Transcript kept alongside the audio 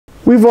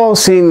We've all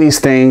seen these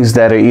things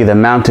that are either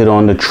mounted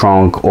on the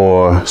trunk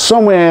or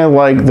somewhere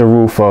like the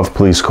roof of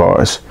police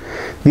cars.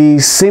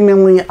 These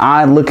seemingly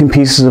odd-looking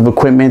pieces of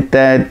equipment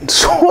that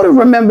sort of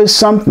remember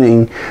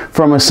something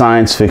from a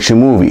science fiction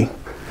movie.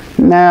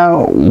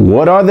 Now,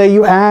 what are they,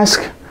 you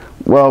ask?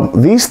 Well,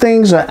 these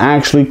things are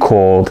actually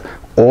called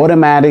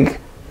automatic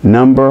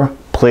number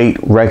plate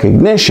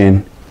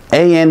recognition,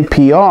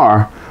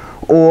 ANPR,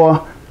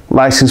 or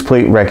license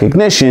plate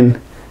recognition,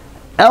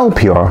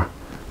 LPR,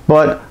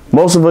 but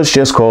most of us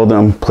just call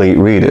them plate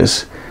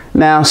readers.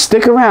 Now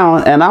stick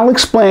around and I'll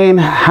explain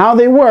how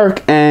they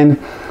work and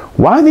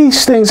why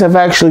these things have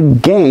actually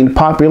gained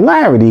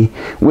popularity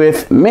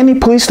with many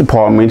police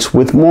departments,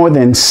 with more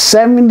than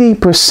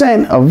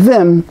 70% of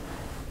them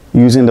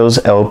using those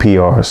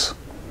LPRs.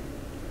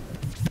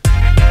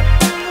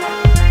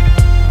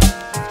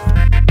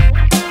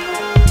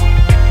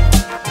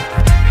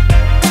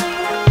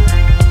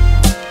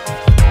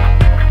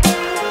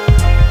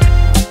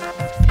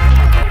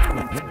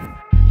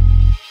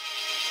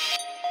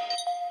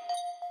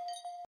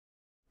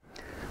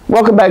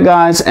 Welcome back,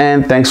 guys,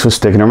 and thanks for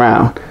sticking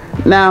around.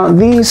 Now,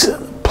 these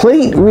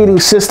plate reading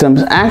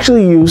systems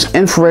actually use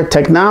infrared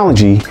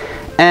technology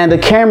and a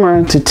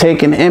camera to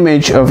take an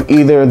image of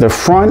either the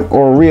front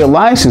or rear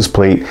license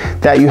plate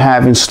that you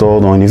have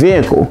installed on your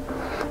vehicle.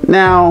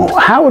 Now,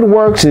 how it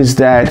works is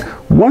that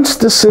once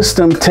the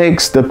system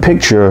takes the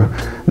picture,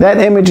 that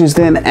image is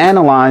then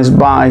analyzed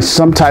by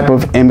some type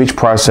of image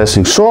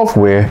processing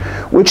software,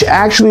 which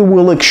actually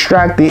will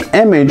extract the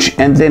image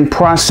and then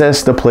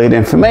process the plate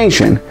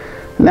information.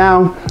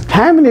 Now,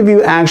 how many of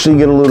you actually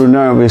get a little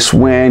nervous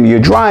when you're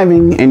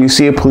driving and you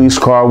see a police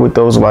car with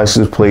those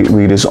license plate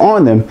readers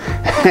on them,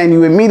 and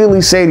you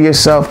immediately say to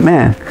yourself,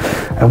 man,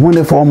 I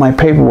wonder if all my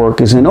paperwork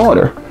is in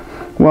order?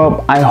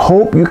 Well, I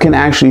hope you can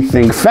actually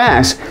think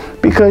fast,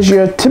 because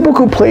your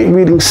typical plate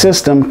reading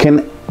system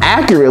can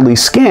accurately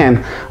scan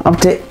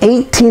up to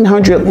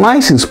 1,800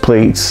 license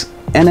plates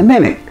in a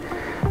minute.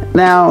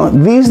 Now,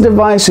 these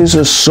devices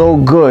are so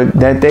good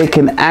that they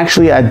can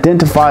actually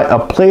identify a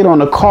plate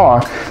on a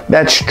car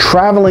that's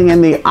traveling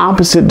in the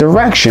opposite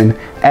direction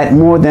at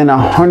more than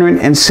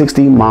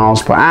 160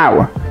 miles per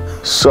hour.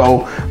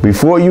 So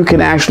before you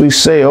can actually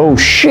say, oh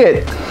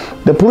shit,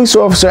 the police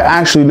officer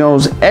actually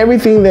knows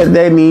everything that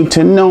they need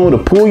to know to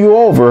pull you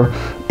over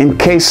in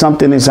case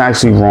something is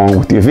actually wrong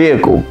with your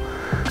vehicle.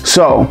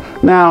 So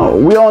now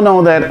we all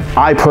know that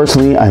I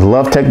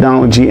love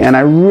technology and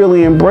I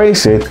really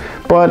embrace it.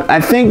 But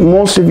I think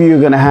most of you are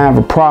going to have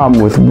a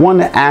problem with one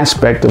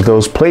aspect of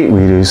those plate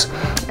readers,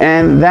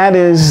 and that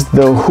is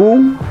the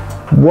who,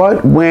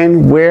 what,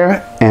 when,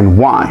 where, and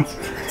why.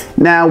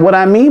 Now, what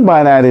I mean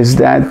by that is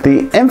that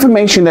the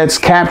information that's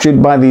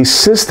captured by these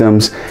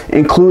systems,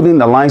 including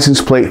the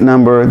license plate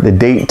number, the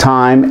date,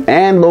 time,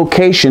 and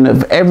location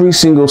of every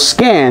single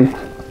scan,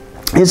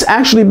 is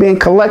actually being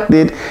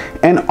collected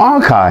and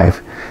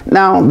archived.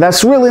 Now,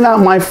 that's really not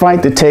my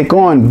fight to take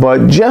on,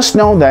 but just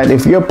know that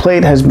if your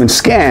plate has been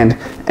scanned,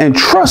 and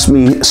trust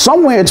me,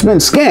 somewhere it's been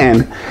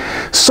scanned,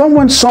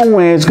 someone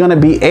somewhere is going to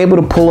be able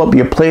to pull up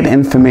your plate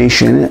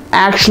information and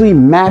actually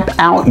map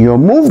out your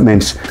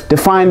movements to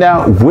find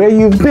out where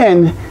you've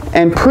been,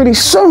 and pretty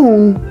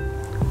soon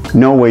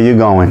know where you're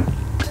going.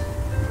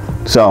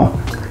 So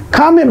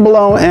comment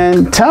below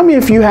and tell me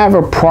if you have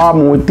a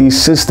problem with these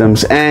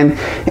systems, and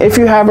if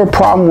you have a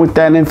problem with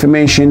that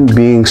information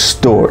being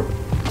stored.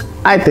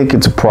 I think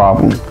it's a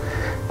problem.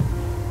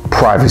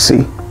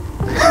 Privacy.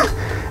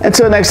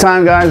 Until next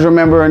time, guys,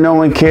 remember, no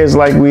one cares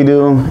like we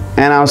do,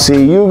 and I'll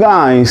see you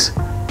guys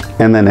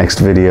in the next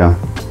video.